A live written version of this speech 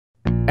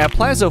At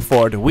Plaza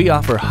Ford, we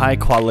offer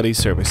high-quality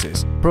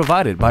services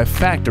provided by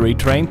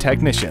factory-trained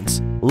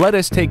technicians. Let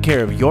us take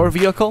care of your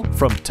vehicle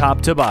from top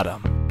to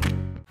bottom.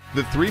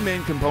 The three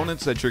main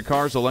components that your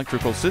car's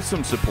electrical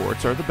system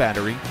supports are the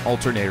battery,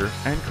 alternator,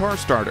 and car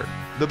starter.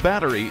 The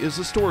battery is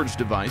a storage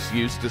device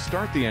used to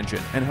start the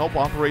engine and help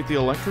operate the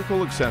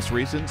electrical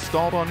accessories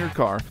installed on your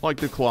car, like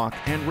the clock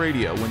and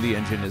radio when the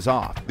engine is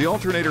off. The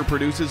alternator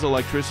produces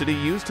electricity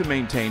used to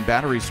maintain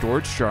battery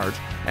storage charge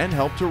and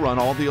help to run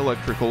all the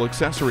electrical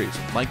accessories,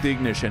 like the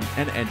ignition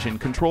and engine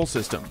control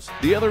systems.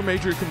 The other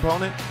major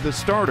component, the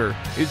starter,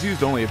 is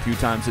used only a few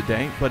times a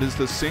day, but is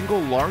the single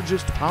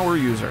largest power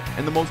user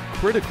and the most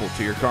critical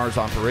to your car's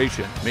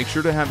operation. Make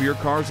sure to have your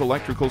car's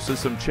electrical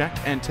system checked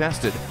and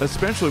tested,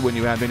 especially when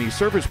you have any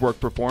service work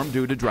performed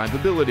due to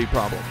drivability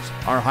problems.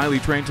 Our highly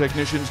trained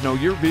technicians know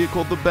your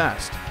vehicle the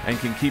best and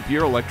can keep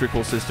your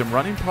electrical system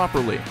running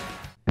properly.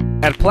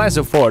 At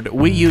Plaza Ford,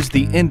 we use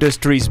the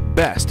industry's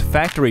best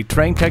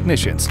factory-trained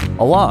technicians,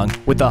 along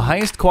with the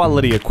highest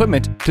quality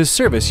equipment to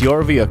service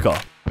your vehicle.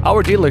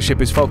 Our dealership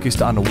is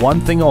focused on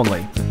one thing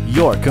only: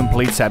 your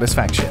complete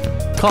satisfaction.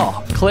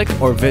 Call, click,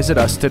 or visit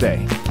us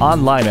today.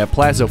 Online at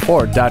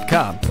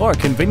plazaford.com or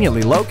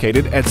conveniently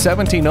located at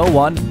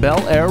 1701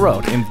 Bel Air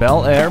Road in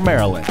Bel Air,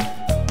 Maryland.